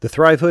The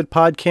Thrivehood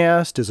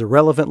podcast is a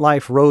relevant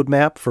life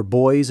roadmap for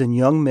boys and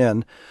young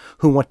men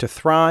who want to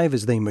thrive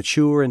as they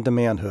mature into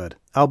manhood.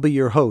 I'll be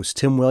your host,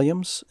 Tim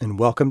Williams, and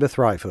welcome to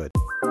Thrivehood.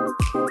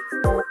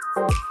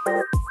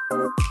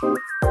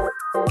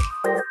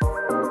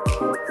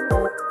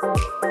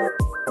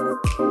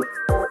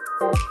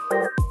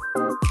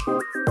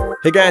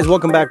 Hey guys,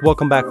 welcome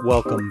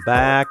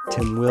back.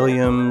 Tim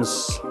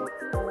Williams.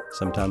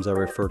 Sometimes I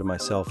refer to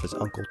myself as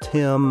Uncle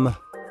Tim.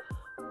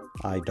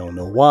 I don't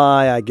know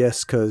why. I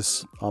guess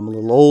because I'm a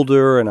little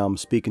older and I'm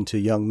speaking to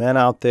young men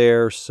out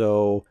there.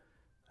 So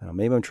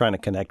maybe I'm trying to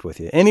connect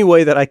with you. Any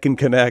way that I can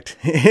connect,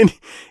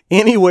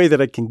 any way that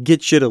I can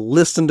get you to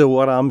listen to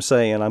what I'm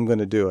saying, I'm going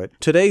to do it.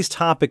 Today's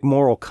topic,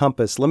 moral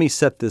compass. Let me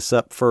set this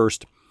up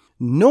first.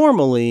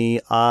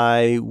 Normally,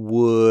 I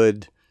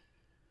would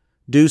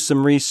do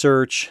some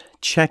research,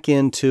 check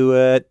into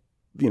it,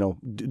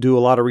 do a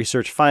lot of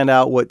research, find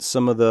out what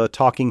some of the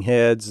talking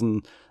heads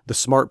and the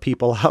smart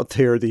people out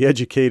there, the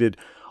educated,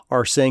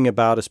 are saying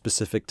about a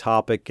specific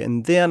topic.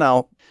 And then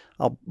I'll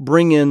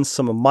bring in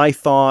some of my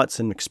thoughts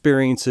and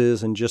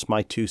experiences and just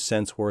my 2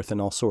 cents worth, and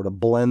I'll sort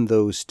of blend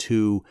those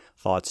two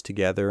thoughts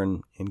together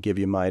and give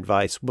you my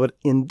advice. But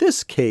in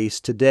this case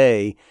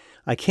today,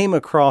 I came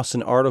across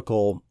an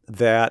article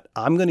that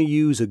I'm going to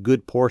use a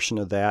good portion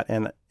of that.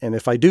 And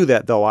if I do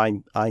that, though,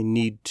 I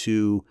need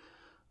to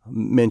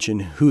mention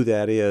who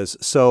that is.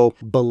 So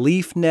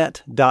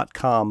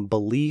BeliefNet.com,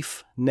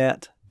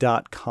 BeliefNet.com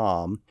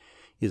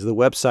is the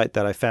website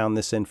that I found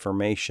this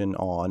information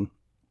on.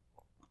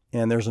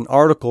 And there's an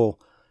article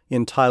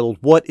entitled,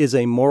 "What is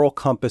a Moral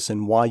Compass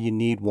and Why You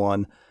Need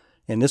One?"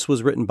 And this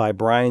was written by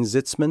Brian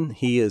Zitzman.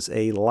 He is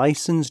a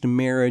licensed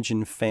marriage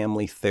and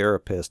family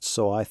therapist.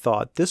 So I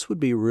thought this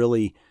would be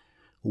really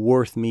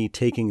worth me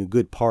taking a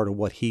good part of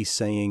what he's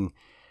saying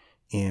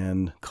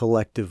and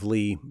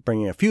collectively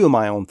bringing a few of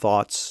my own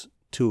thoughts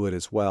to it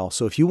as well.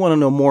 So if you want to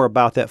know more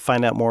about that,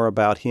 find out more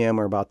about him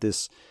or about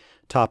this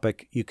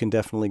topic, you can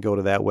definitely go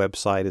to that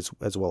website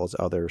as well as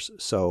others.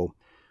 So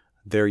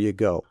there you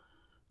go.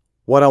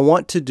 What I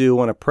want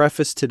to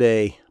preface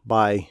today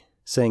by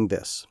saying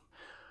this.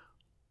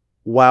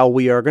 While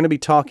we are going to be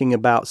talking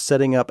about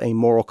setting up a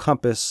moral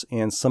compass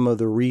and some of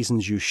the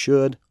reasons you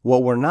should,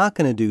 what we're not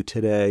going to do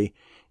today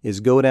is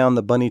go down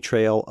the bunny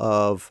trail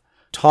of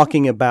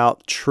talking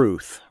about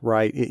truth,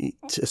 right?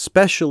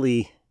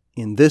 Especially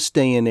in this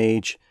day and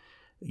age,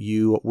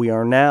 we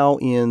are now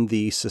in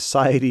the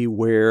society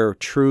where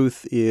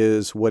truth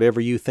is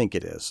whatever you think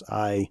it is.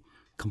 I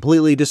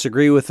completely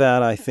disagree with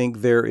that. I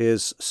think there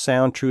is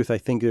sound truth. I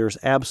think there's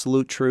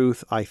absolute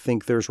truth. I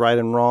think there's right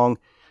and wrong.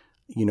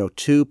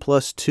 2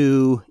 +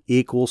 2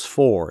 =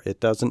 4.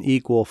 It doesn't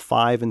equal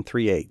 5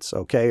 3/8,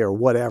 okay? Or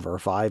whatever,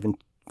 5 and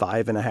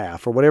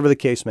 5.5, or whatever the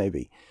case may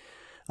be.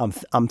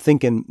 I'm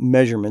thinking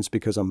measurements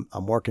because I'm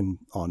working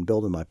on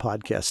building my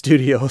podcast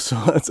studio, so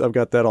I've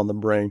got that on the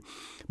brain.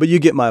 But you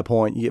get my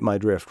point, you get my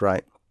drift,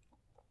 right?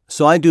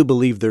 So I do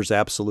believe there's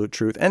absolute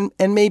truth, and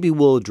maybe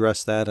we'll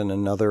address that in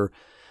another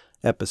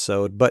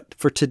episode. But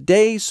for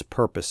today's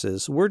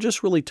purposes, we're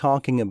just really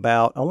talking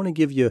about, I want to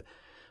give you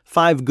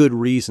 5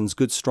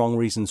 good strong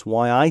reasons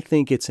why I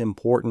think it's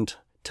important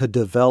to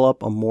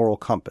develop a moral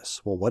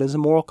compass. Well, what is a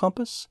moral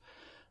compass?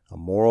 A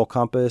moral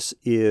compass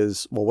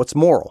is, what's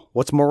moral?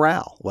 What's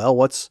morale? Well,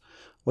 what's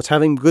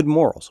having good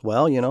morals?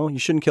 Well, you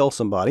shouldn't kill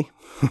somebody,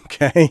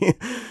 okay?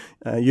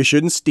 You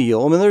shouldn't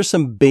steal. I mean, there's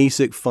some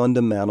basic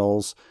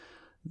fundamentals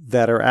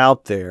that are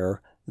out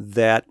there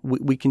that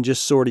we can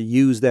just sort of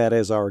use that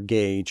as our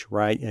gauge,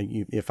 right?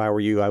 If I were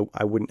you,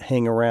 I wouldn't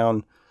hang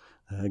around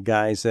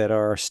guys that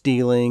are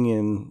stealing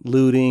and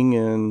looting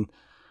and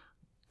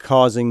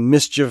causing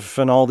mischief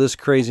and all this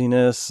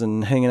craziness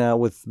and hanging out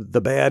with the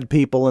bad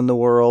people in the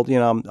world.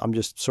 I'm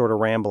just sort of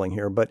rambling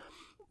here. But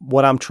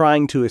what I'm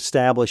trying to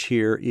establish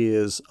here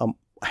is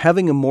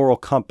having a moral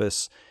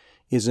compass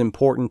is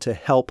important to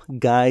help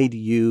guide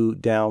you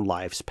down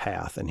life's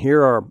path. And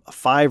here are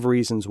 5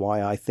 reasons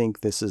why I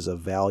think this is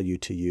of value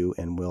to you,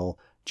 and we'll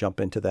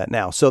jump into that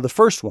now. So the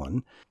first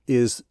one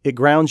is it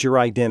grounds your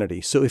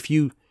identity. So if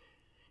you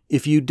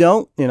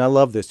don't, and I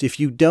love this, if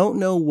you don't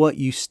know what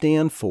you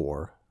stand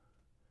for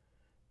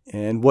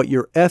and what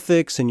your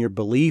ethics and your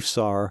beliefs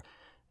are,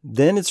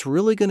 then it's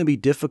really going to be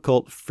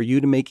difficult for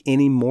you to make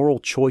any moral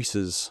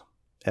choices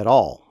at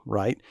all,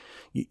 right?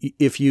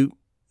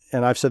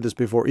 And I've said this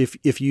before,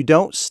 if you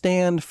don't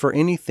stand for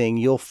anything,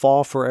 you'll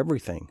fall for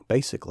everything,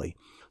 basically.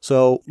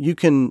 So you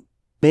can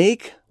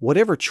make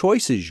whatever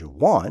choices you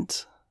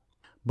want,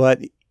 but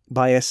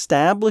by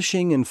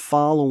establishing and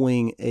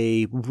following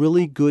a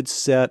really good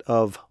set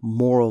of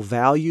moral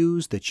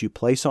values that you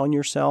place on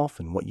yourself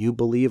and what you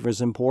believe is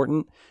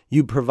important,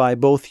 you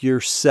provide both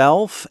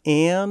yourself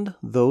and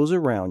those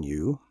around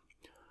you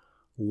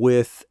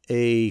with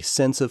a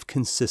sense of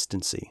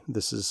consistency.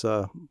 This is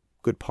a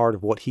good part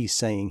of what he's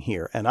saying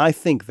here, and I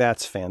think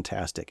that's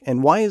fantastic.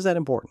 And why is that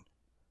important?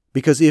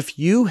 Because if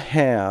you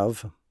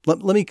have,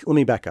 let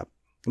me back up.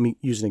 Let me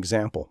use an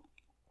example.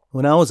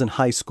 When I was in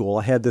high school,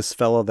 I had this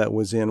fellow that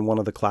was in one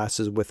of the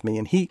classes with me,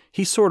 and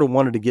he sort of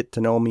wanted to get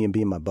to know me and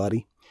be my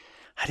buddy.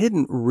 I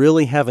didn't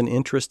really have an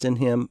interest in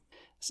him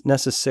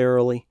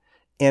necessarily.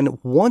 And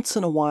once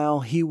in a while,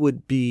 he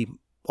would be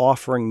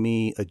offering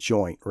me a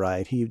joint,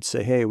 right? He'd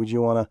say, hey, would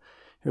you want to,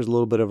 here's a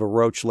little bit of a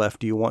roach left.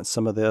 Do you want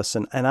some of this?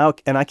 And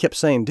I kept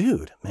saying,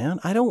 dude, man,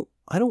 I don't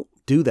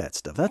do that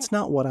stuff. That's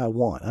not what I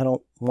want. I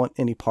don't want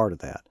any part of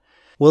that.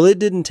 Well, it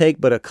didn't take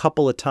but a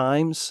couple of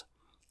times,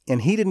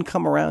 and he didn't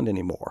come around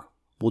anymore.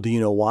 Well, do you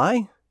know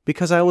why?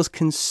 Because I was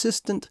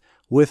consistent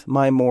with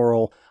my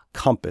moral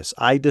compass.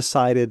 I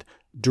decided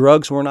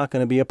drugs were not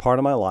going to be a part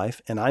of my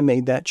life, and I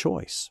made that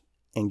choice.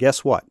 And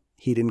guess what?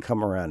 He didn't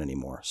come around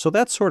anymore. So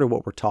that's sort of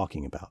what we're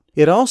talking about.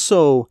 It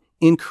also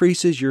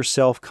increases your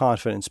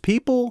self-confidence.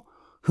 People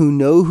who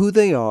know who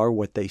they are,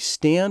 what they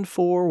stand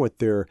for, what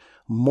their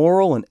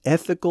moral and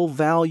ethical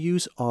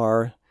values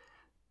are,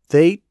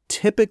 they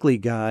typically,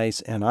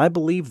 guys, and I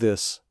believe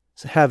this,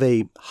 have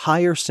a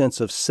higher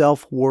sense of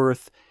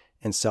self-worth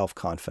and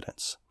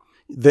self-confidence.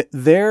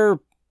 They're,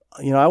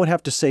 I would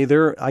have to say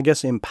they're, I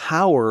guess,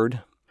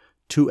 empowered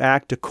to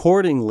act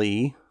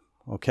accordingly,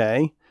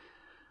 okay,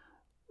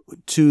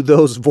 to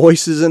those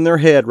voices in their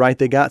head, right?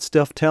 They got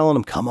stuff telling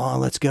them, come on,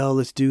 let's go,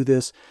 let's do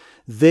this.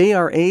 They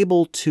are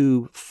able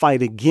to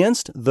fight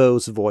against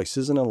those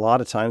voices, and a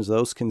lot of times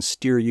those can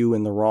steer you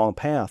in the wrong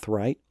path,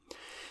 right?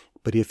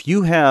 But if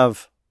you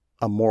have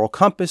a moral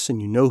compass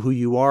and you know who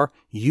you are,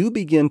 you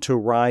begin to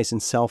rise in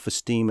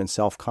self-esteem and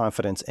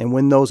self-confidence. And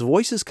when those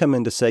voices come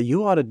in to say,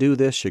 you ought to do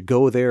this, you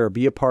go there, or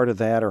be a part of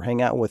that, or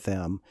hang out with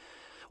them,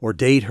 or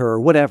date her,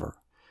 or whatever,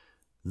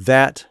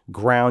 that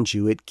grounds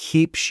you. It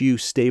keeps you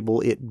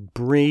stable. It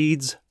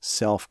breeds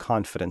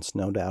self-confidence,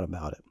 no doubt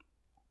about it.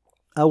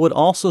 I would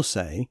also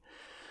say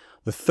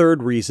the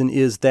third reason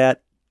is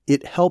that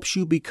it helps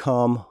you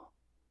become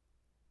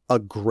a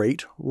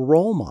great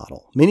role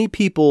model. Many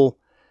people,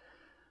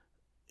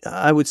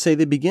 I would say,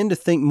 they begin to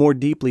think more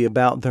deeply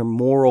about their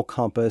moral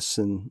compass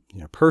and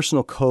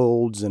personal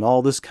codes and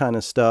all this kind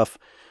of stuff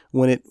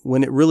when it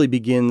really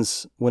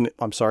begins, when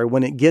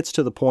it gets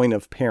to the point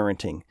of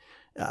parenting.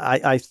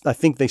 I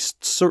think they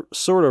sort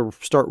of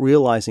start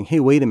realizing, hey,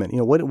 wait a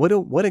minute,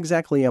 what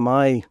exactly am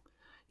I,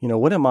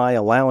 what am I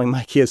allowing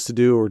my kids to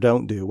do or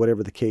don't do,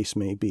 whatever the case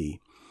may be.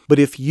 But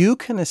if you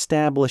can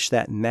establish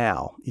that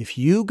now, if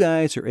you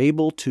guys are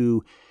able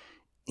to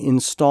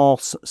install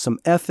some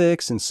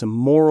ethics and some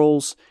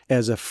morals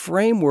as a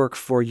framework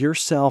for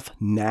yourself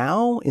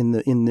now in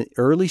the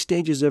early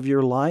stages of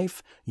your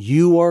life,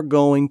 you are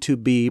going to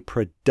be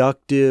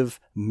productive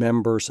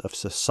members of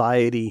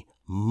society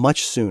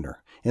much sooner.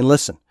 And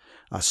listen,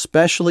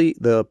 especially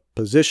the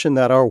position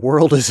that our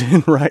world is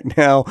in right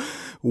now,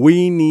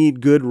 we need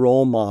good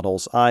role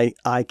models. I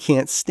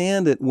can't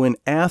stand it when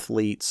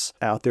athletes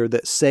out there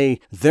that say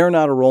they're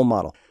not a role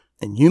model.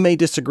 And you may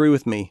disagree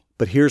with me,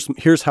 but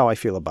here's how I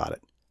feel about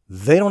it.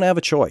 They don't have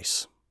a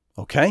choice,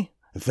 okay?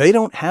 They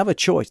don't have a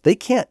choice. They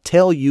can't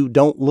tell you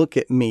don't look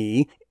at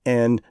me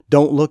and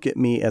don't look at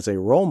me as a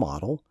role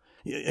model.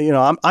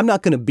 I'm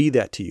not going to be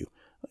that to you.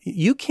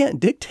 You can't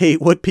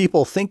dictate what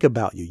people think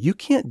about you. You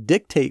can't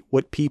dictate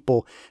what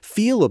people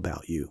feel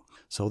about you.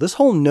 So this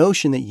whole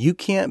notion that you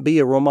can't be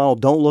a role model,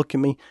 don't look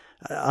at me,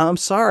 I'm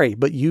sorry,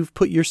 but you've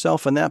put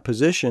yourself in that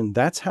position.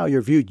 That's how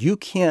you're viewed. You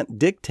can't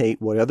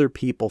dictate what other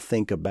people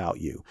think about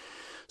you.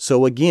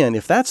 So again,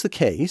 if that's the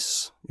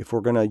case, if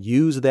we're going to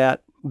use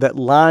that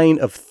line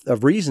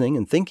of reasoning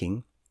and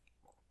thinking,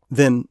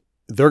 then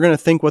they're going to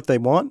think what they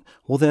want.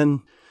 Well,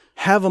 then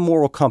have a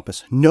moral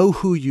compass. Know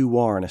who you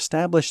are and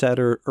establish that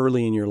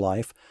early in your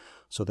life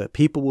so that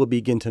people will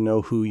begin to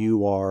know who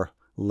you are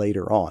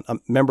later on.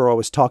 Remember, I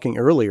was talking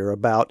earlier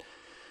about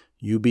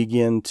you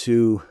begin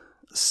to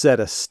set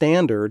a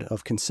standard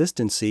of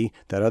consistency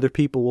that other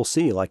people will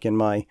see, like in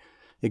my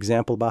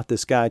example about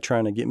this guy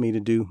trying to get me to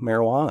do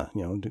marijuana,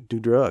 do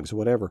drugs,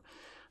 whatever.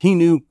 He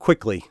knew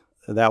quickly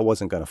that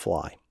wasn't going to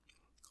fly.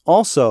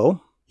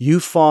 Also, you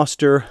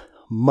foster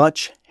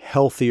much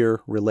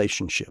healthier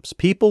relationships.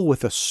 People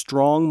with a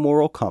strong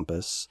moral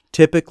compass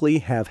typically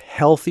have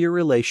healthier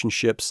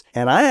relationships,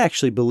 and I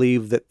actually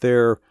believe that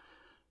their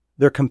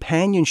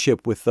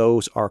companionship with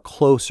those are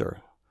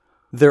closer.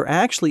 They're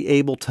actually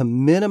able to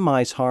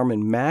minimize harm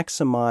and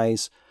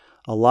maximize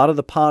a lot of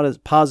the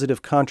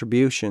positive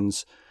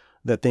contributions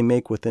that they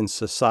make within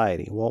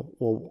society.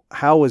 Well,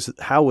 how is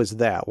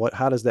that?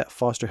 How does that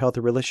foster healthy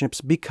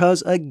relationships?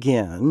 Because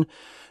again,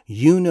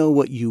 you know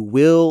what you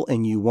will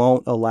and you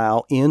won't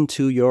allow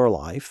into your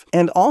life,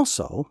 and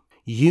also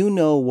you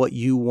know what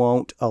you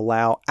won't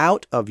allow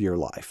out of your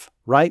life,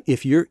 right?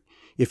 If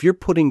you're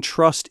putting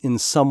trust in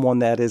someone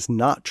that is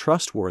not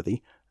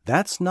trustworthy,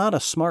 that's not a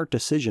smart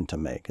decision to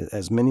make,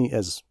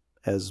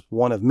 as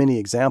one of many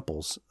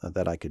examples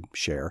that I could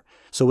share.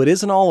 So it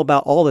isn't all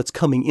about all that's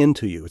coming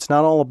into you. It's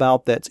not all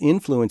about that's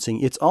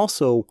influencing. It's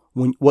also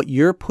what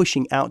you're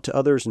pushing out to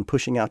others and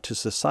pushing out to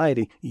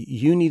society.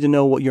 You need to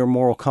know what your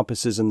moral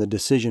compass is in the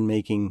decision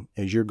making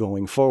as you're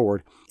going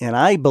forward. And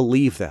I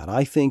believe that.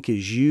 I think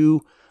as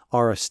you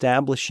are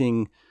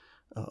establishing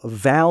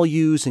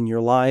values in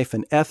your life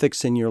and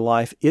ethics in your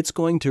life, it's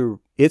going to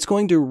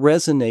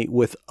resonate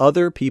with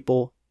other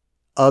people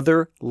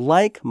other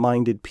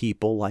like-minded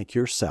people like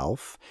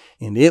yourself,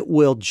 and it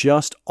will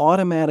just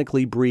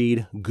automatically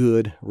breed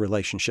good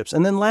relationships.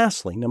 And then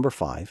lastly, number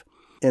 5,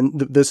 and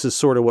this is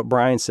sort of what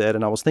Brian said,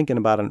 and I was thinking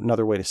about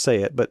another way to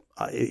say it, but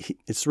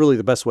it's really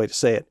the best way to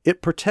say it.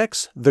 It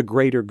protects the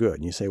greater good.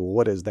 And you say, well,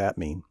 what does that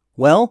mean?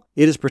 Well,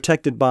 it is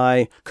protected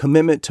by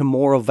commitment to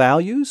moral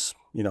values,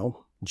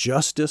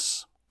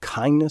 justice,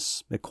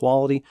 kindness,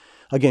 equality.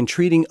 Again,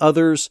 treating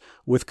others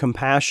with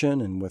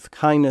compassion and with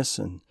kindness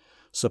and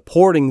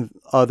supporting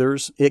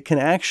others. It can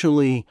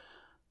actually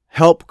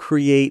help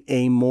create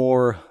a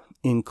more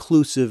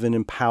inclusive and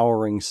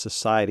empowering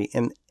society.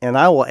 And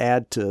I will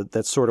add to,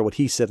 that's sort of what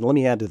he said. And let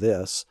me add to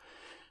this.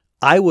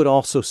 I would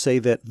also say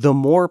that the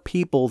more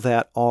people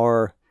that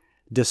are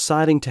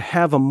deciding to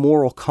have a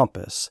moral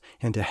compass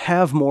and to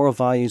have moral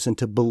values and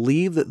to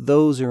believe that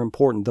those are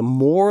important, the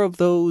more of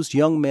those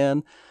young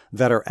men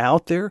that are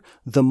out there,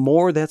 the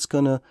more that's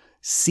going to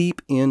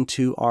seep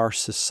into our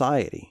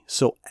society.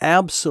 So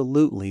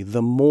absolutely,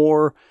 the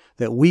more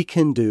that we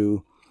can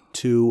do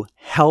to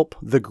help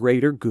the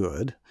greater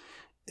good,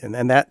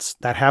 and that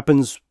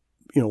happens,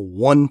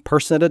 one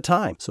person at a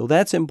time. So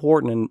that's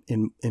important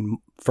in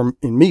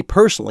me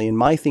personally, in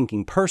my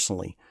thinking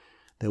personally,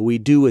 that we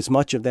do as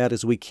much of that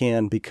as we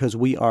can, because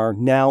we are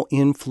now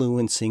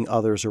influencing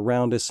others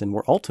around us, and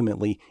we're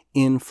ultimately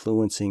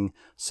influencing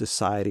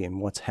society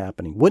and what's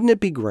happening. Wouldn't it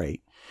be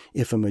great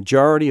if a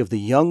majority of the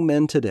young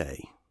men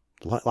today,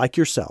 like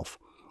yourself,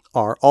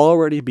 are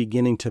already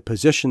beginning to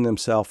position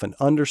themselves and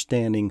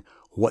understanding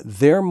what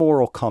their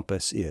moral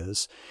compass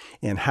is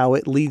and how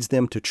it leads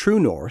them to true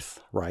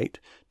north, right?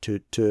 To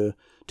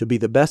be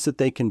the best that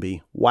they can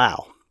be.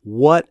 Wow,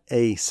 what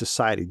a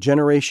society.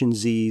 Generation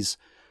Z's,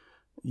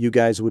 you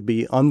guys would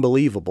be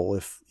unbelievable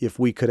if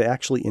we could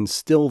actually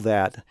instill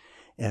that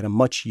at a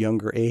much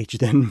younger age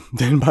than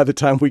by the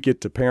time we get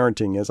to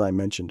parenting, as I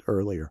mentioned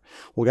earlier.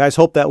 Well, guys,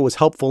 hope that was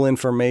helpful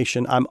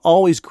information. I'm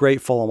always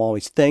grateful. I'm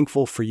always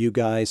thankful for you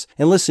guys.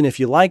 And listen, if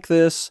you like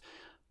this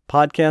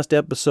podcast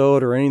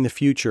episode or any in the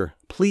future,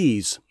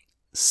 please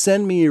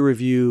send me a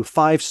review,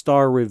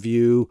 5-star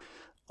review.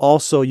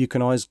 Also, you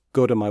can always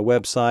go to my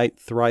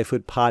website,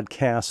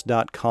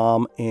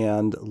 thrivehoodpodcast.com,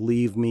 and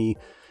leave me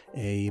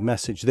a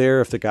message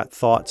there if they got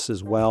thoughts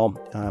as well.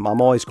 I'm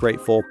always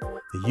grateful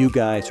that you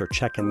guys are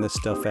checking this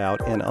stuff out.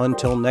 And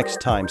until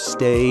next time,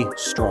 stay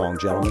strong,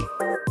 gentlemen.